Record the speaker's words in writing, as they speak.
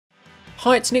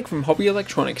Hi, it's Nick from Hobby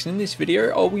Electronics, and in this video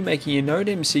I'll be making a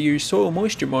NodeMCU soil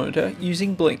moisture monitor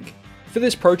using Blynk. For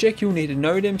this project you'll need a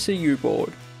NodeMCU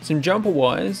board, some jumper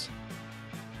wires,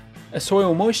 a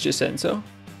soil moisture sensor,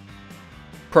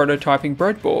 prototyping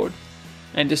breadboard,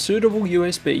 and a suitable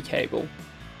USB cable.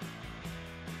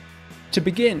 To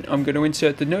begin, I'm going to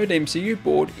insert the NodeMCU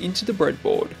board into the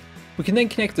breadboard. We can then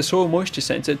connect the soil moisture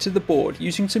sensor to the board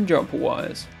using some jumper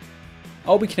wires.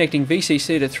 I'll be connecting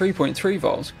VCC to 3.3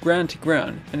 volts, ground to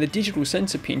ground, and the digital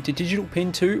sensor pin to digital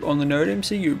pin 2 on the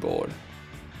NodeMCU board.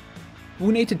 We'll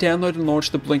need to download and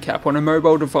launch the Blynk app on a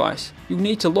mobile device. You'll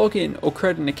need to log in or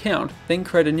create an account, then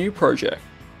create a new project.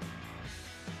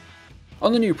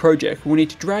 On the new project, we'll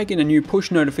need to drag in a new push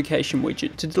notification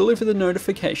widget to deliver the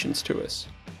notifications to us.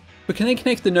 We can then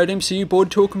connect the NodeMCU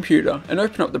board to a computer and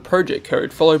open up the project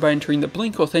code, followed by entering the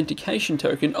Blynk authentication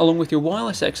token along with your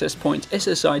wireless access point's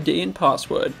SSID and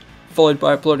password, followed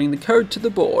by uploading the code to the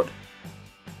board.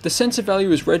 The sensor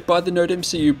value is read by the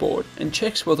NodeMCU board and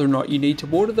checks whether or not you need to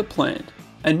water the plant.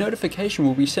 A notification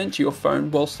will be sent to your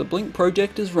phone whilst the Blynk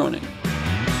project is running.